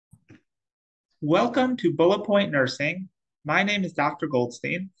Welcome to Bullet Point Nursing. My name is Dr.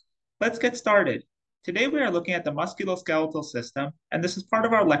 Goldstein. Let's get started. Today we are looking at the musculoskeletal system, and this is part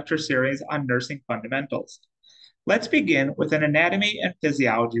of our lecture series on nursing fundamentals. Let's begin with an anatomy and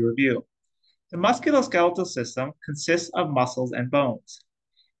physiology review. The musculoskeletal system consists of muscles and bones.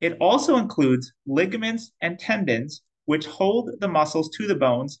 It also includes ligaments and tendons, which hold the muscles to the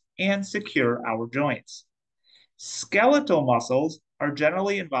bones and secure our joints. Skeletal muscles are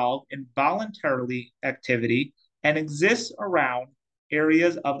generally involved in voluntary activity and exist around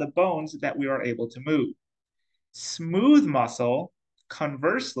areas of the bones that we are able to move. Smooth muscle,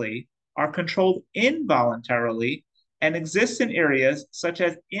 conversely, are controlled involuntarily and exist in areas such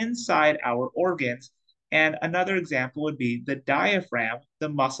as inside our organs. And another example would be the diaphragm, the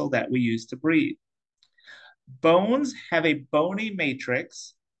muscle that we use to breathe. Bones have a bony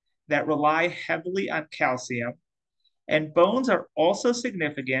matrix that rely heavily on calcium, and bones are also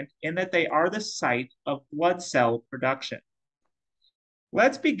significant in that they are the site of blood cell production.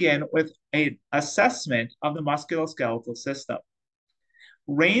 Let's begin with an assessment of the musculoskeletal system.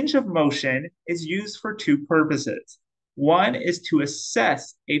 Range of motion is used for two purposes. One is to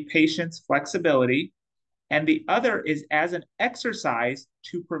assess a patient's flexibility, and the other is as an exercise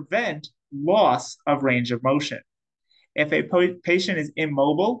to prevent loss of range of motion. If a patient is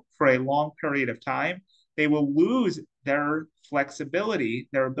immobile for a long period of time, they will lose their flexibility,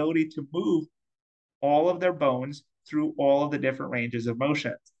 their ability to move all of their bones through all of the different ranges of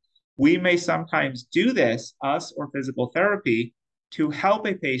motion. We may sometimes do this, us or physical therapy, to help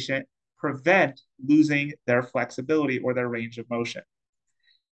a patient prevent losing their flexibility or their range of motion.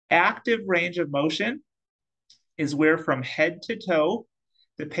 Active range of motion is where from head to toe,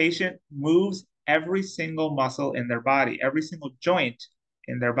 the patient moves every single muscle in their body, every single joint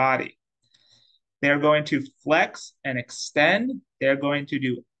in their body. They're going to flex and extend. They're going to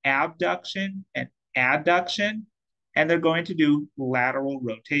do abduction and adduction, and they're going to do lateral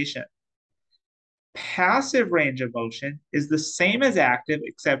rotation. Passive range of motion is the same as active,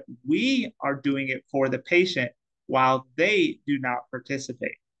 except we are doing it for the patient while they do not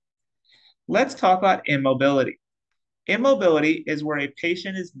participate. Let's talk about immobility. Immobility is where a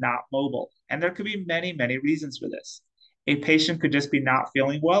patient is not mobile, and there could be many, many reasons for this. A patient could just be not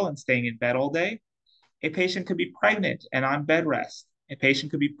feeling well and staying in bed all day. A patient could be pregnant and on bed rest. A patient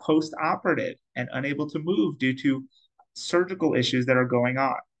could be post-operative and unable to move due to surgical issues that are going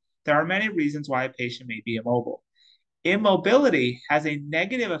on. There are many reasons why a patient may be immobile. Immobility has a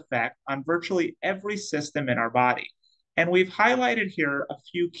negative effect on virtually every system in our body. And we've highlighted here a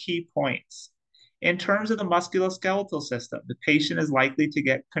few key points. In terms of the musculoskeletal system, the patient is likely to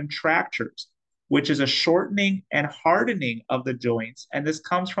get contractures, which is a shortening and hardening of the joints, and this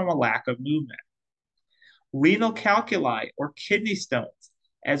comes from a lack of movement. Renal calculi or kidney stones,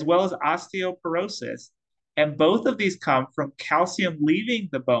 as well as osteoporosis, and both of these come from calcium leaving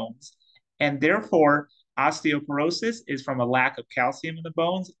the bones, and therefore osteoporosis is from a lack of calcium in the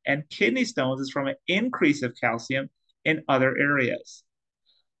bones, and kidney stones is from an increase of calcium in other areas.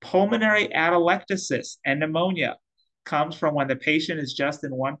 Pulmonary atelectasis and pneumonia comes from when the patient is just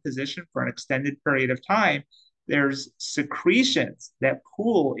in one position for an extended period of time. There's secretions that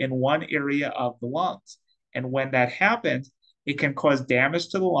pool in one area of the lungs. And when that happens, it can cause damage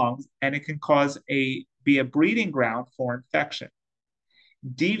to the lungs and it can be a breeding ground for infection.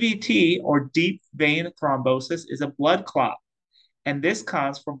 DVT or deep vein thrombosis is a blood clot, and this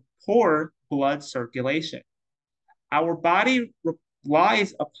comes from poor blood circulation. Our body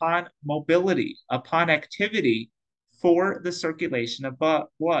relies upon mobility, upon activity for the circulation of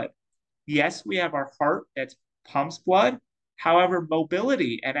blood. Yes, we have our heart that pumps blood. However,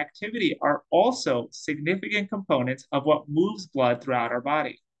 mobility and activity are also significant components of what moves blood throughout our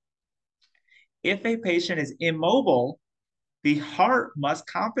body. If a patient is immobile, the heart must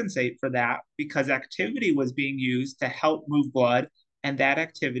compensate for that because activity was being used to help move blood, and that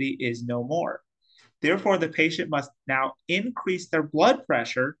activity is no more. Therefore, the patient must now increase their blood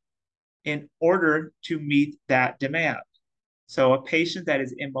pressure in order to meet that demand. So a patient that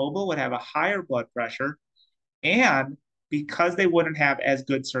is immobile would have a higher blood pressure, and because they wouldn't have as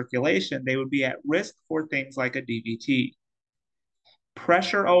good circulation, they would be at risk for things like a DVT.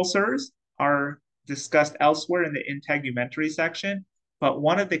 Pressure ulcers are discussed elsewhere in the integumentary section, but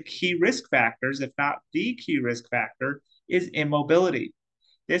one of the key risk factors, if not the key risk factor, is immobility.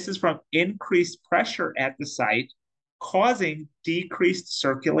 This is from increased pressure at the site, causing decreased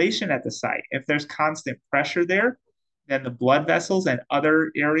circulation at the site. If there's constant pressure there, then the blood vessels and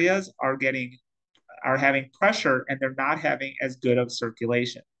other areas are having pressure and they're not having as good of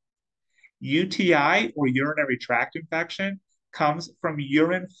circulation. UTI or urinary tract infection comes from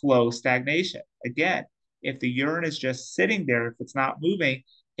urine flow stagnation. Again, if the urine is just sitting there, if it's not moving,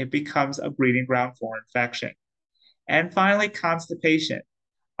 it becomes a breeding ground for infection. And finally, constipation.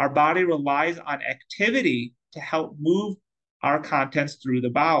 Our body relies on activity to help move our contents through the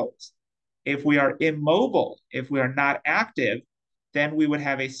bowels. If we are immobile, if we are not active, then we would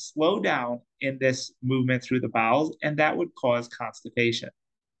have a slowdown in this movement through the bowels, and that would cause constipation.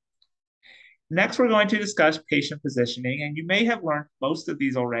 Next, we're going to discuss patient positioning, and you may have learned most of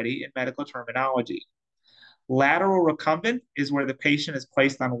these already in medical terminology. Lateral recumbent is where the patient is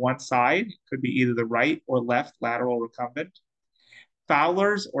placed on one side. It could be either the right or left lateral recumbent.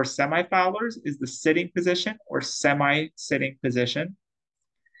 Fowlers or semi-fowlers is the sitting position or semi-sitting position.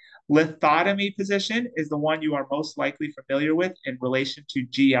 Lithotomy position is the one you are most likely familiar with in relation to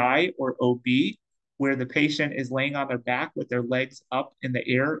GI or OB, where the patient is laying on their back with their legs up in the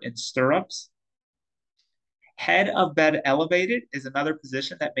air in stirrups. Head of bed elevated is another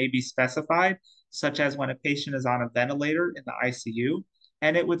position that may be specified, such as when a patient is on a ventilator in the ICU,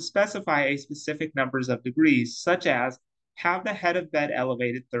 and it would specify a specific numbers of degrees, such as have the head of bed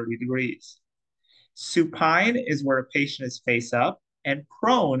elevated 30 degrees. Supine is where a patient is face up, and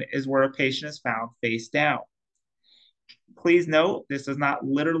prone is where a patient is found face down. Please note, this does not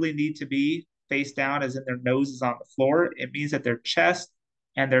literally need to be face down as in their nose is on the floor. It means that their chest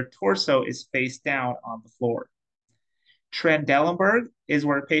and their torso is face down on the floor. Trendelenburg is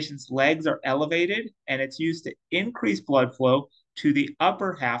where a patient's legs are elevated, and it's used to increase blood flow to the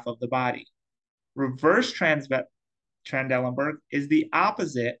upper half of the body. Reverse Trendelenburg is the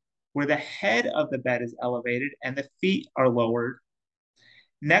opposite, where the head of the bed is elevated and the feet are lowered.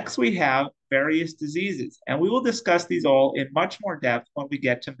 Next, we have various diseases, and we will discuss these all in much more depth when we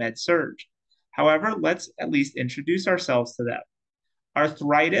get to med-surg. However, let's at least introduce ourselves to them.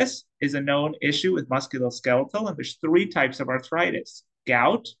 Arthritis is a known issue with musculoskeletal, and there's three types of arthritis: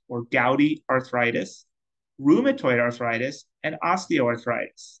 gout or gouty arthritis, rheumatoid arthritis, and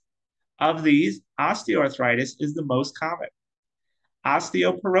osteoarthritis. Of these, osteoarthritis is the most common.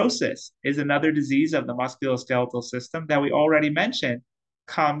 Osteoporosis is another disease of the musculoskeletal system that we already mentioned,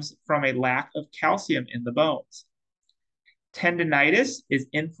 comes from a lack of calcium in the bones. Tendinitis is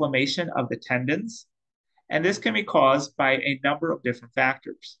inflammation of the tendons, and this can be caused by a number of different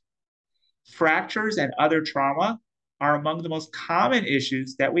factors. Fractures and other trauma are among the most common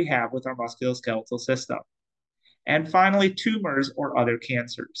issues that we have with our musculoskeletal system. And finally, tumors or other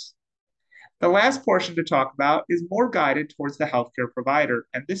cancers. The last portion to talk about is more guided towards the healthcare provider,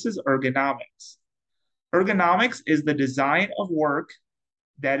 and this is ergonomics. Ergonomics is the design of work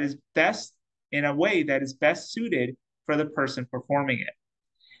that is best in a way that is best suited for the person performing it.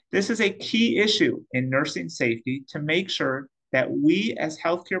 This is a key issue in nursing safety to make sure that we as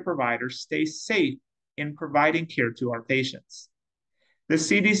healthcare providers stay safe in providing care to our patients. The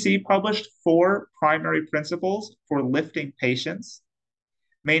CDC published 4 primary principles for lifting patients.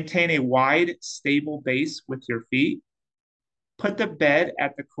 Maintain a wide, stable base with your feet. Put the bed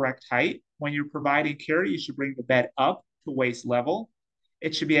at the correct height. When you're providing care, you should bring the bed up to waist level.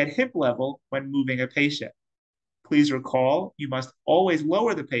 It should be at hip level when moving a patient. Please recall, you must always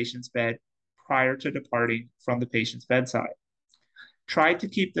lower the patient's bed prior to departing from the patient's bedside. Try to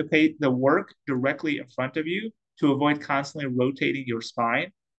keep the work directly in front of you to avoid constantly rotating your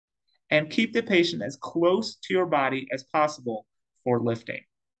spine, and keep the patient as close to your body as possible for lifting.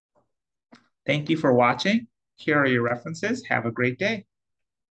 Thank you for watching. Here are your references. Have a great day.